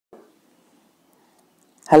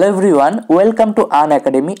Hello everyone, welcome to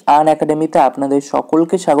আনএকাডেমিতে আপনাদের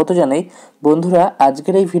সকলকে স্বাগত জানাই। বন্ধুরা,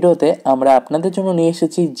 আজকের এই ভিডিওতে আমরা আপনাদের জন্য নিয়ে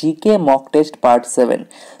এসেছি জিকে মক টেস্ট পার্ট 7।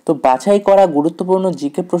 তো বাছাই করা গুরুত্বপূর্ণ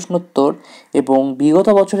জিকে প্রশ্নোত্তর এবং বিগত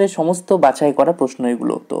বছরের সমস্ত বাছাই করা প্রশ্ন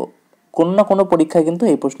এগুলো। তো কোনো না কোনো পরীক্ষায় কিন্তু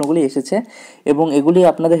এই প্রশ্নগুলি এসেছে এবং এগুলি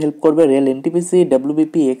আপনাদের হেল্প করবে rail, NTPC,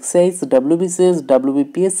 WBP excise, WBCS,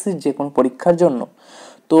 WBPSC যে কোনো পরীক্ষার জন্য।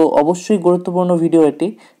 তো অবশ্যই গুরুত্বপূর্ণ ভিডিও এটি।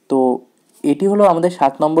 তো এটি হলো আমাদের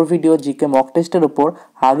 7 নম্বর ভিডিও জিকে মক টেস্টের ওপর।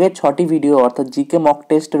 আগের 6টি ভিডিও অর্থাৎ জিকে মক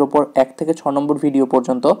টেস্টের ওপর 1 থেকে 6 নম্বর ভিডিও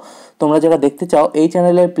পর্যন্ত তোমরা যারা দেখতে চাও এই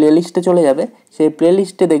চ্যানেলের প্লেলিস্টে চলে যাবে। সেই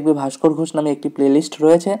প্লেলিস্টে দেখবে ভাস্কর ঘোষ নামে একটি প্লেলিস্ট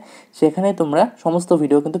রয়েছে, সেখানে তোমরা সমস্ত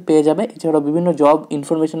ভিডিও কিন্তু পেয়ে যাবে। এছাড়াও বিভিন্ন জব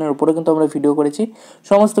ইনফরমেশনের উপরে কিন্তু আমরা ভিডিও করেছি,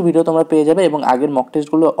 সমস্ত ভিডিও তোমরা পেয়ে যাবে। এবং আগের মক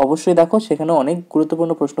টেস্টগুলো অবশ্যই দেখো, সেখানে অনেক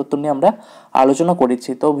গুরুত্বপূর্ণ প্রশ্নোত্তর নিয়ে আমরা আলোচনা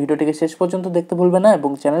করেছি। তো ভিডিওটিকে শেষ পর্যন্ত দেখতে ভুলবে না এবং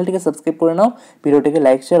চ্যানেলটিকে সাবস্ক্রাইব করে নাও, ভিডিওটিকে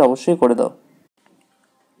লাইক শেয়ার অবশ্যই করে দাও।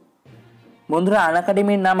 বন্ধুরা,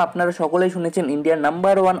 আনএকাডেমির নাম আপনারা সকলেই শুনেছেন, ইন্ডিয়ার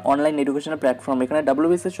নাম্বার 1 অনলাইন এডুকেশনাল প্ল্যাটফর্ম। এখানে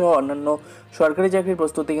WBCS সহ অন্যান্য সরকারি চাকরির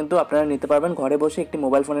প্রস্তুতি কিন্তু আপনারা নিতে পারবেন ঘরে বসে একটি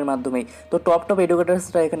মোবাইল ফোনের মাধ্যমেই। তো টপ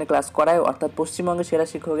এডুকেটার্সরা এখানে ক্লাস করায়, অর্থাৎ পশ্চিমবঙ্গের সেরা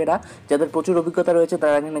শিক্ষকেরা যাদের প্রচুর অভিজ্ঞতা রয়েছে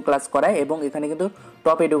তারা এখানে ক্লাস করায় এবং এখানে কিন্তু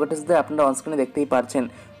টপ এডুকেটার্সদের আপনারা অনস্ক্রিনে দেখতেই পারছেন।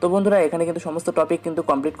 তো বন্ধুরা, এখানে কিন্তু সমস্ত টপিক কিন্তু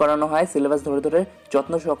কমপ্লিট করানো হয়, সিলেবাস ধরে ধরে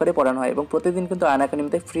যত্ন সহকারে পড়ানো হয় এবং প্রতিদিন কিন্তু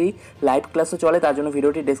আনএকাডেমিতে ফ্রি লাইভ ক্লাসও চলে। তার জন্য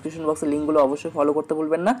ভিডিওটি ডেসক্রিপশন বক্সে লিঙ্কগুলো অবশ্যই ফলো করতে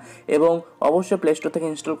ভুলবেন না এবং অবশ্যই প্লে স্টোর থেকে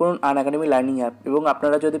ইনস্টল করুন আনএকাডেমি লার্নিং অ্যাপ। এবং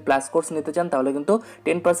আপনারা যদি প্লাস কোর্স নিতে চান তাহলে কিন্তু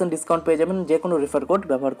 10% ডিসকাউন্ট পেয়ে যাবেন যে কোনো রেফার কোড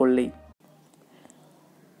ব্যবহার করলেই।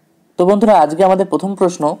 তো বন্ধুরা, আজকে আমাদের প্রথম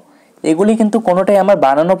প্রশ্ন, এগুলি কিন্তু কোনোটাই আমার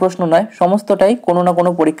বানানো প্রশ্ন নয়, সমস্তটাই কোনো না কোনো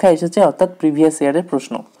পরীক্ষায় এসেছে, অর্থাৎ প্রিভিয়াস ইয়ারের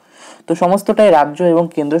প্রশ্ন। তো সমস্তটাই রাজ্য এবং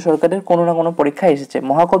কেন্দ্র সরকারের কোনো না কোনো পরীক্ষায় এসেছে।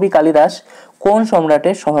 মহাকবি কালিদাস কোন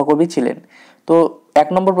সম্রাটের সভাকবি ছিলেন? তো 1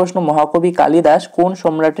 নম্বর প্রশ্ন, মহাকবি কালিদাস কোন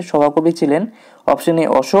সম্রাটের সভাকবি ছিলেন? Option A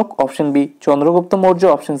Ashok, option B Chandragupta Maurya,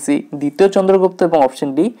 option C দ্বিতীয় চন্দ্রগুপ্ত এবং অপশন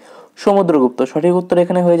ডি সমুদ্রগুপ্ত। সঠিক উত্তর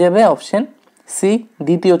এখানে হয়ে যাবে অপশন সি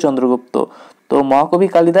দ্বিতীয় চন্দ্রগুপ্ত। তো মহাকবি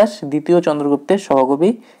কালিদাস দ্বিতীয় চন্দ্রগুপ্তের সহকবি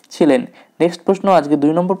ছিলেন। নেক্সট প্রশ্ন, আজকে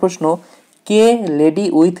 2 নম্বর প্রশ্ন, কে লেডি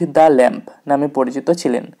উইথ দ্য ল্যাম্প নামে পরিচিত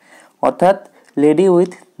ছিলেন? অর্থাৎ লেডি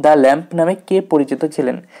উইথ দ্য ল্যাম্প নামে কে পরিচিত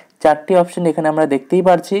ছিলেন? 4টি অপশন এখানে আমরা দেখতেই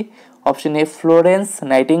পারছি। Option A Florence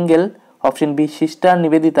nightingale, option B sister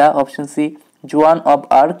Nivedita, option C জোয়ান অব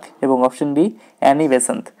আর্ক এবং অপশন ডি অ্যানি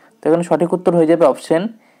বেসান্ত। তো এখানে সঠিক উত্তর হয়ে যাবে অপশন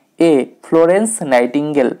এ ফ্লোরেন্স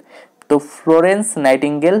নাইটিঙ্গেল। তো Florence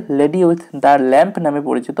nightingale lady with the lamp নামে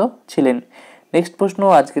পরিচিত ছিলেন। নেক্সট প্রশ্ন,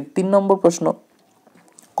 আজকে 3 নম্বর প্রশ্ন,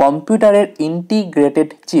 কম্পিউটারের ইন্টিগ্রেটেড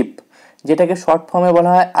চিপ, যেটাকে শর্ট ফর্মে বলা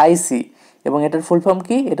হয় আইসি, এবং এটার ফুল ফর্ম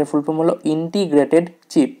কি? এটার ফুল ফর্ম হলো ইন্টিগ্রেটেড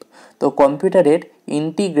চিপ। তো কম্পিউটারের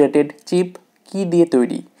ইন্টিগ্রেটেড চিপ কি দিয়ে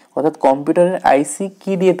তৈরি? অর্থাৎ কম্পিউটারের আইসি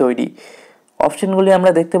কি দিয়ে তৈরি? অপশনগুলি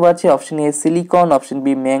আমরা দেখতে পাচ্ছি। Option A silicon, option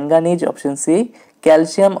B manganese, option C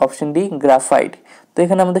calcium, option D graphite. তো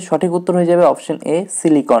এখানে আমাদের সঠিক উত্তর হয়ে যাবে অপশন এ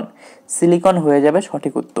সিলিকন। সিলিকন হয়ে যাবে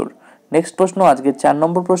সঠিক উত্তর। নেক্সট প্রশ্ন, আজকে 4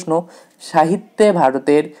 নম্বর প্রশ্ন, সাহিত্যে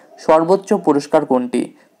ভারতের সর্বোচ্চ পুরস্কার কোনটি?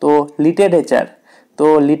 তো লিটারেচার। তো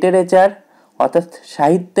লিটারেচার অর্থাৎ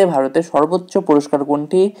সাহিত্যে ভারতের সর্বোচ্চ পুরস্কার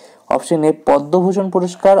কোনটি? অপশন এ পদ্মভূষণ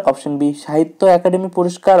পুরস্কার, অপশন বি সাহিত্য একাডেমি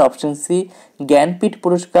পুরস্কার, অপশন সি জ্ঞানপীঠ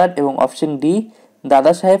পুরস্কার এবং অপশন ডি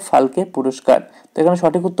দাদা সাহেব ফালকে পুরস্কার। তো এখানে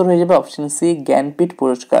সঠিক উত্তর হয়ে যাবে অপশন সি জ্ঞানপীঠ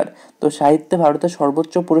পুরস্কার। তো সাহিত্যে ভারতের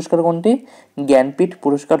সর্বোচ্চ পুরস্কার কোনটি? জ্ঞানপীঠ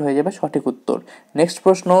পুরস্কার হয়ে যাবে সঠিক উত্তর। নেক্সট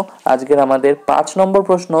প্রশ্ন, আজকের আমাদের 5 নম্বর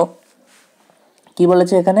প্রশ্ন, কি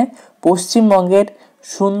বলেছে এখানে? পশ্চিমবঙ্গের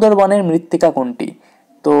সুন্দরবনের মৃত্তিকা কোনটি?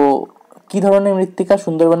 তো কি ধরনের মৃত্তিকা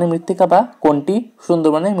সুন্দরবনের মৃত্তিকা বা কোনটি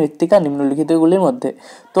সুন্দরবনের মৃত্তিকা নিম্নলিখিতগুলির মধ্যে?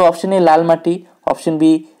 তো অপশন এ লাল মাটি, অপশন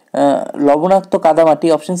বি লবণাক্ত কাদামাটি,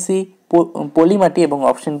 অপশন সি পলি মাটি এবং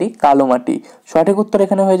অপশন ডি কালো মাটি। সঠিক উত্তর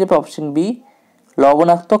এখানে হয়ে যাবে অপশন বি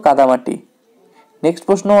লবণাক্ত কাদামাটি। নেক্সট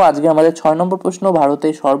প্রশ্ন, আজকে আমাদের 6 নম্বর প্রশ্ন,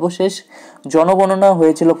 ভারতের সর্বশেষ জনগণনা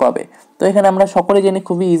হয়েছিল কবে? তো এখানে আমরা সকলে জানি,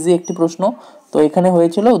 খুবই ইজি একটি প্রশ্ন। তো এখানে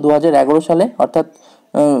হয়েছিল 2011 সালে, অর্থাৎ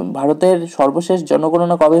ভারতের সর্বশেষ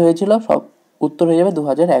জনগণনা কবে হয়েছিল? সব উত্তর হয়ে যাবে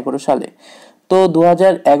 2011 সালে। তো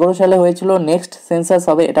 2011 সালে হয়েছিল। নেক্সট সেন্সাস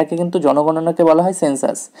হবে, এটাকে কিন্তু জনগণনাকে বলা হয়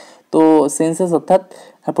সেন্সাস। তো সেন্সাস অর্থাৎ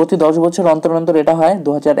প্রতি 10 বছর অন্তর অন্তর এটা হয়।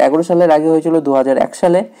 2011 সালের আগে হয়েছিল 2001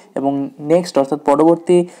 সালে এবং নেক্সট অর্থাৎ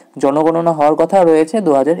পরবর্তী জনগণনা হওয়ার কথা রয়েছে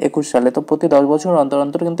 2021 সালে। তো প্রতি 10 বছর অন্তর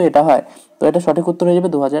অন্তর কিন্তু এটা হয়। তো এটা সঠিক উত্তর হয়ে যাবে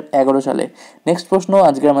 2011 সালে। নেক্সট প্রশ্ন,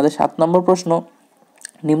 আজকে আমাদের 7 নম্বর প্রশ্ন,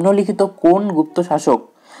 নিম্নলিখিত কোন গুপ্ত শাসক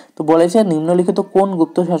তো বলেছে নিম্নলিখিত কোন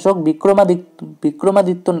গুপ্ত শাসক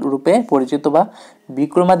বিক্রমাদিত্য রূপে পরিচিত বা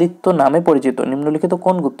বিক্রমাদিত্য নামে পরিচিত, নিম্নলিখিত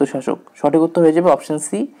কোন গুপ্ত শাসক? সঠিক উত্তর হয়ে যাবে অপশন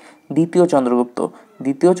সি, দ্বিতীয় চন্দ্রগুপ্ত।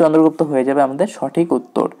 দ্বিতীয় চন্দ্রগুপ্ত হয়ে যাবে আমাদের সঠিক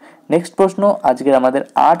উত্তর। নেক্সট প্রশ্ন, আজকের আমাদের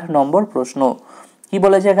 8 নম্বর প্রশ্ন। কি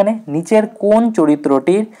বলেছে এখানে? নিচের কোন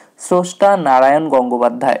চরিত্রটির স্রষ্টা নারায়ণ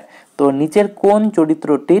গঙ্গোপাধ্যায়? তো নিচের কোন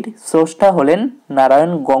চরিত্রটির স্রষ্টা হলেন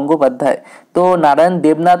নারায়ণ গঙ্গোপাধ্যায়? তো নারায়ণ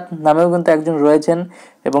দেবনাথ নামেও কিন্তু একজন রয়েছেন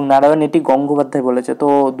এবং নারায়ণ এটি গঙ্গোপাধ্যায় বলেছে, তো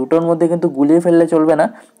দুটোর মধ্যে কিন্তু গুলিয়ে ফেললে চলবে না।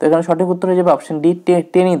 তো এখানে সঠিক উত্তর হয়ে যাবে অপশন ডি,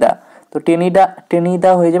 টেনিদা। তো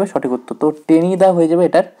টেনিদা হয়ে যাবে সঠিক উত্তর। তো টেনিদা হয়ে যাবে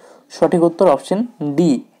এটার সঠিক উত্তর, অপশন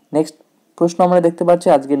ডি। নেক্সট প্রশ্ন আমরা দেখতে পাচ্ছি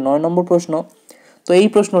আজকের 9 নম্বর প্রশ্ন। তো এই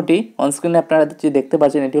প্রশ্নটি অনস্ক্রিনে আপনারা যে দেখতে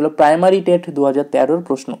পাচ্ছেন, এটি হলো প্রাইমারি টেট 2013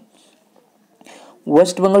 প্রশ্ন,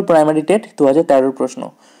 ওয়েস্ট বেঙ্গল প্রাইমারি টেট 2013 প্রশ্ন।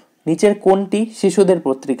 নিচের কোনটি শিশুদের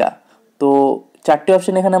পত্রিকা? তো 4টি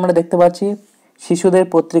অপশন এখানে আমরা দেখতে পাচ্ছি। শিশুদের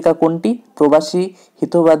পত্রিকা কোনটি? প্রবাসী,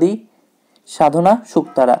 হিতবাদী, সাধনা,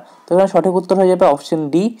 শুকতারা। তো এখানে সঠিক উত্তর হয়ে যাবে অপশন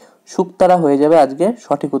ডি, শুকতারা হয়ে যাবে আজকে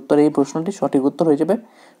সঠিক উত্তর। এই প্রশ্নটি সঠিক উত্তর হয়ে যাবে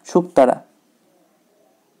শুকতারা।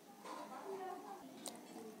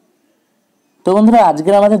 তো বন্ধুরা,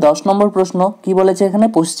 আজকের আমাদের 10 নম্বর প্রশ্ন। কি বলেছে এখানে?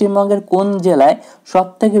 পশ্চিমবঙ্গের কোন জেলায় সব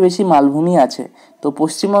থেকে বেশি মালভূমি আছে? তো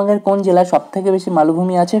পশ্চিমবঙ্গের কোন জেলায় সব থেকে বেশি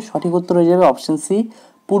মালভূমি আছে? সঠিক উত্তর হয়ে যাবে অপশন সি,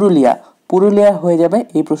 পুরুলিয়া। পুরুলিয়া হয়ে যাবে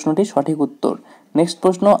এই প্রশ্নটি সঠিক উত্তর। নেক্সট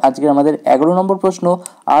প্রশ্ন, আজকের আমাদের 11 নম্বর প্রশ্ন।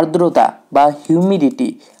 আর্দ্রতা বা হিউমিডিটি,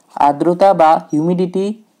 আর্দ্রতা বা হিউমিডিটি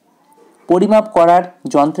পরিমাপ করার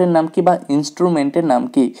যন্ত্রের নাম কি বা ইনস্ট্রুমেন্টের নাম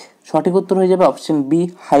কি? সঠিক উত্তর হয়ে যাবে অপশন বি,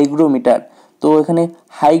 হাইগ্রোমিটার। তো এখানে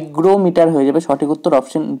হাইগ্রোমিটার হয়ে যাবে সঠিক উত্তর,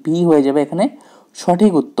 অপশন বি হয়ে যাবে এখানে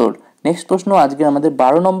সঠিক উত্তর। নেক্সট প্রশ্ন, আজকে আমাদের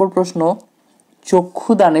 12 নম্বর প্রশ্ন।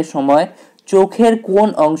 চক্ষুদানের সময় চোখের কোন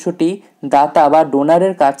অংশটি দাতা বা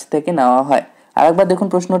ডোনারের কাছ থেকে নেওয়া হয়? আরেকবার দেখুন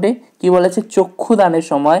প্রশ্নটি কি বলেছে? চক্ষুদানের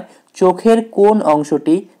সময় চোখের কোন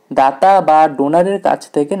অংশটি দাতা বা ডোনারের কাছ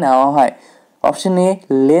থেকে নেওয়া হয়? Option A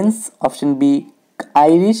lens, option B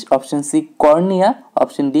Irish, option C cornea,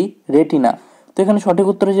 option D retina. তো এখানে সঠিক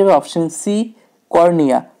উত্তর হয়ে যাবে অপশন সি,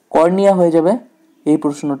 কর্নিয়া। কর্নিয়া হয়ে যাবে এই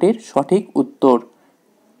প্রশ্নটির সঠিক উত্তর।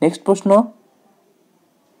 নেক্সট প্রশ্ন,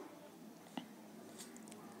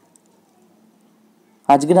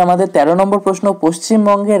 আজকের আমাদের 13 নম্বর প্রশ্ন।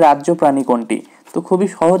 পশ্চিমবঙ্গের রাজ্য প্রাণী কোনটি? তো খুবই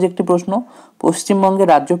সহজ একটি প্রশ্ন। পশ্চিমবঙ্গের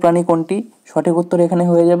রাজ্য প্রাণী কোনটি? সঠিক উত্তর এখানে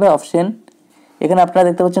হয়ে যাবে অপশন, এখানে আপনারা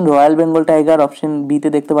দেখতে পাচ্ছেন রয়্যাল বেঙ্গল টাইগার, অপশন বিতে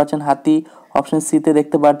দেখতে পাচ্ছেন হাতি, অপশন সিতে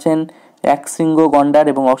দেখতে পাচ্ছেন একশৃঙ্গ গন্ডার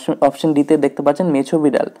এবং অপশন ডিতে দেখতে পাচ্ছেন মেছো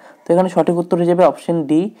বিড়াল। তো এখানে সঠিক উত্তর হয়ে যাবে অপশন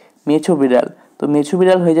ডি, মেছো বিড়াল। তো মেছো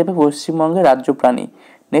বিড়াল হয়ে যাবে পশ্চিমবঙ্গের রাজ্য প্রাণী।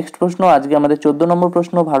 নেক্সট প্রশ্ন, আজকে আমাদের 14 নম্বর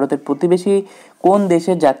প্রশ্ন। ভারতের প্রতিবেশী কোন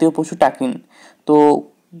দেশের জাতীয় পশু টাকিন? তো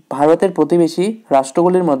ভারতের প্রতিবেশী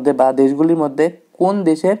রাষ্ট্রগুলির মধ্যে বা দেশগুলির মধ্যে কোন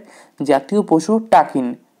দেশের জাতীয় পশু টাকিন?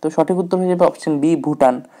 তো সঠিক উত্তর হয়ে যাবে অপশন বি,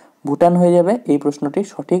 ভুটান। ভুটান হয়ে যাবে এই প্রশ্নটির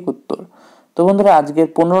সঠিক উত্তর। তো বন্ধুরা, আজকের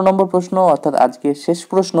 15 নম্বর প্রশ্ন অর্থাৎ আজকের শেষ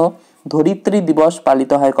প্রশ্ন। ধরিত্রী দিবস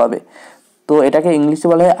পালিত হয় কবে? তো এটাকে ইংলিশে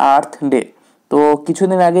বলা হয় আর্থ ডে। তো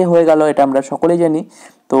কিছুদিন আগে হয়ে গেল, এটা আমরা সকলেই জানি।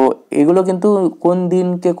 তো এগুলো কিন্তু কোন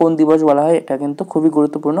দিনকে কোন দিবস বলা হয় এটা কিন্তু খুবই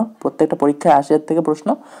গুরুত্বপূর্ণ, প্রত্যেকটা পরীক্ষায় আসে এর থেকে প্রশ্ন।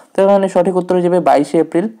 তো এখানে সঠিক উত্তর হয়ে যাবে 22শে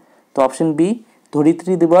এপ্রিল। তো অপশন বি,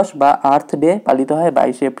 ধরিত্রী দিবস বা আর্থ ডে পালিত হয়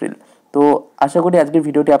 22শে এপ্রিল। তো আশা করি আজকের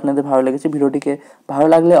ভিডিওটি আপনাদের ভালো লেগেছে। ভিডিওটিকে ভালো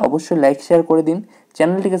লাগলে অবশ্যই লাইক শেয়ার করে দিন,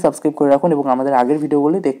 চ্যানেলটিকে সাবস্ক্রাইব করে রাখুন এবং আমাদের আগের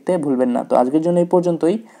ভিডিওগুলি দেখতে ভুলবেন না। তো আজকের জন্য এই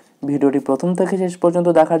পর্যন্তই। ভিডিওটি প্রথম থেকে শেষ পর্যন্ত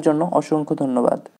দেখার জন্য অসংখ্য ধন্যবাদ।